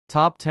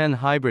Top 10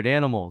 hybrid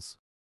animals.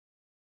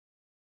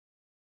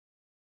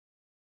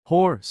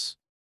 Horse.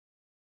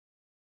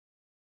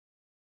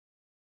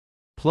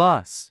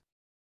 Plus.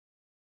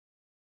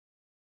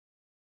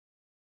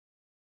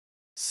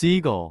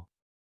 Seagull.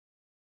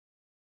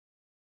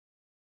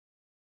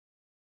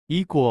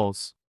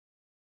 Equals.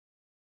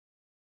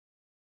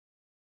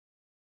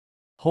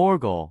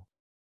 Horgull.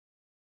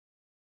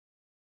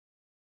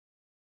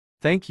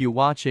 Thank you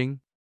watching.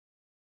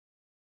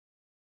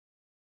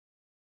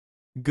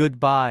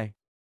 Goodbye.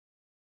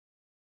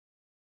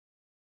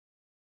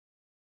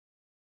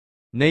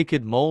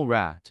 Naked mole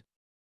rat.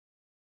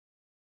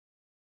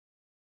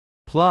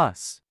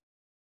 Plus.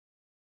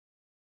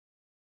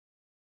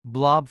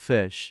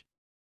 Blobfish.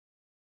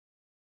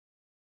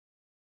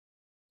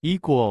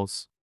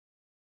 Equals.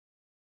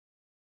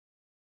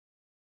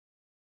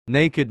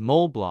 Naked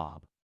mole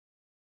blob.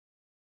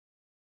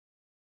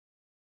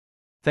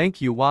 Thank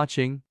you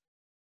watching.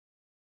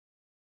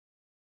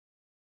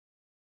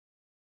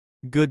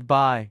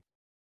 Goodbye.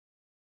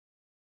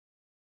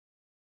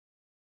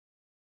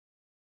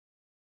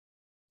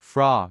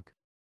 Frog.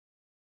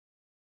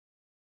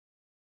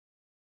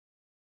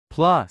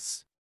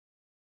 Plus.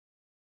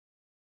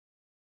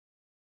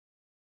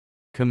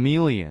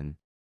 Chameleon.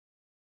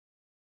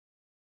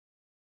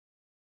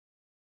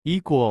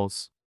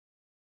 Equals.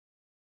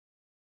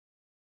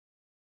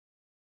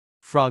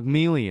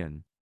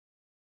 Frogmelion.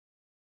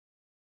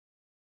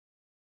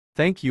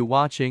 Thank you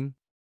watching.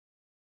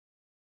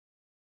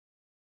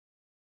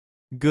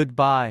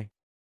 Goodbye.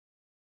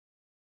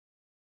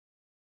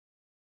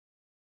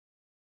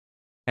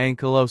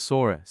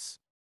 Ankylosaurus.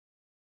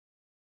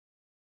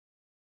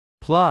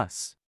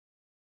 Plus.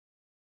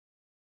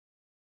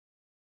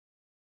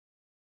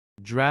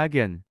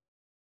 Dragon.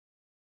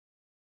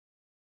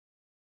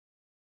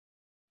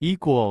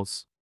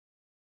 Equals.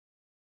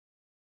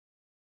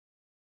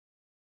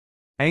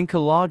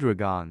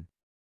 Ankylodrogon.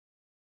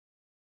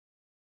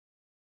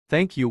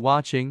 Thank you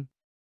watching.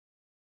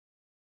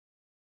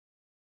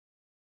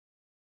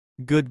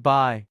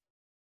 Goodbye.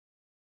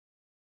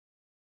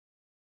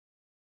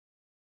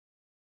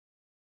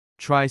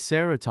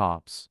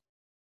 Triceratops.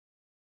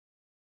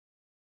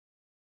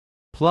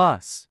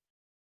 Plus.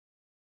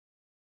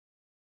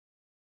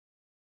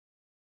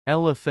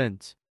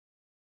 Elephant.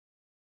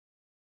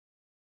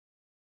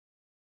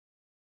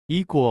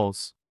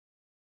 Equals.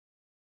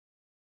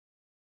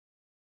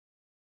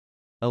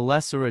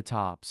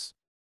 Elaceratops.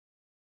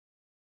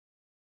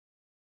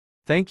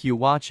 Thank you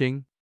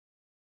watching.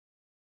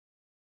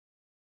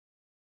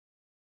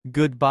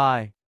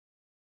 Goodbye.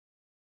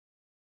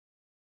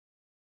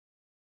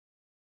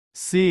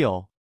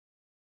 Seal.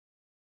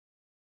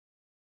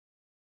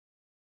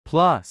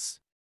 Plus.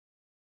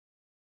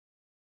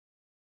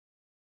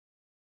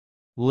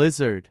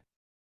 Lizard.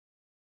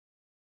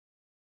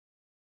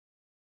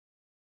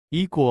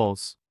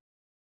 Equals.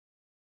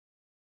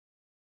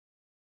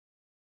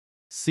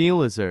 Sea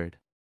lizard.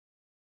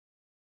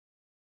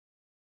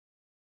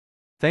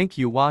 Thank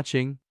you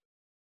watching.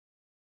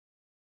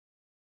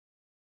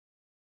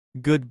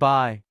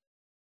 Goodbye.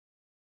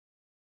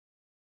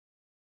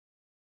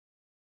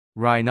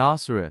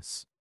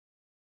 Rhinoceros.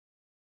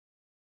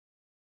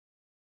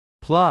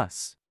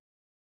 Plus.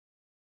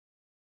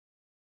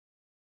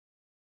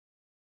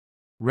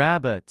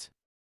 Rabbit.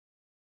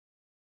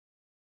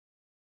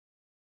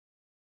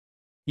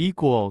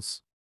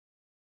 Equals.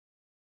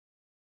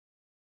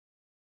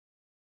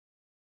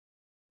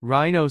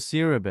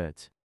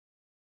 Rhinocerebit.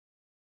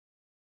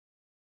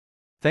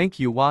 Thank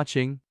you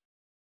watching.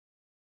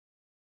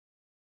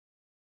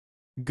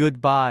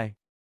 Goodbye.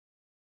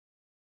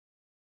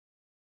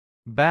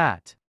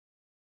 Bat.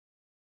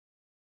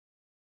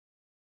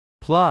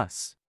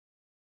 Plus.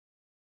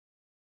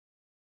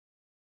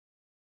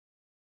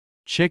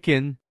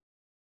 Chicken.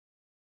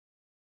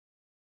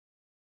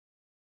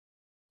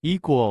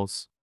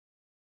 Equals.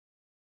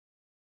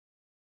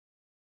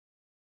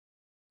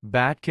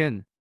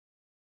 Batkin.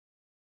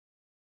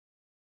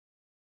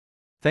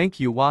 Thank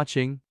you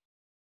watching.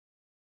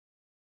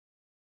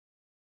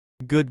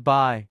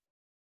 Goodbye.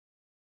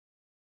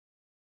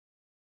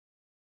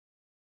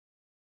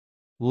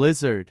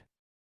 Lizard.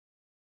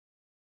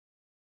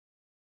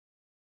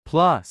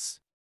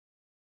 Plus.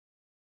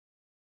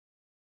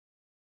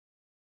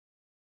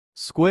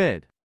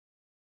 Squid.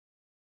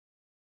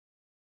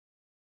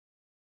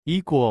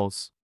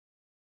 Equals.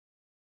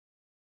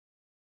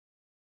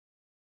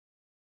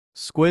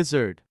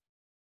 Squizzard.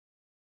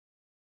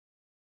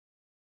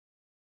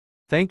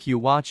 Thank you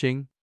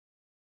watching.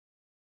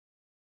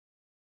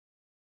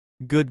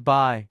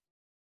 Goodbye.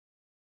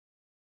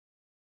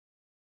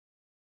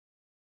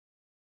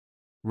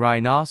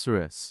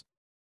 Rhinoceros.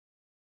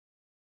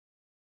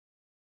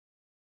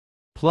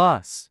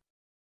 Plus.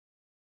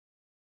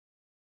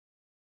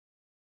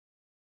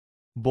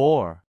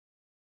 Boar.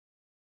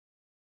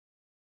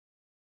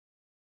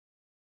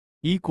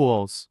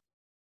 Equals.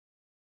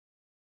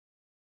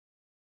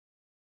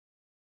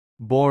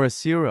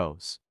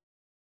 Boroceros.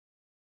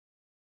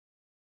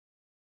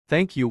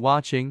 Thank you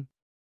watching.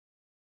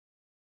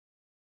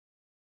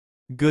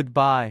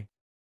 Goodbye.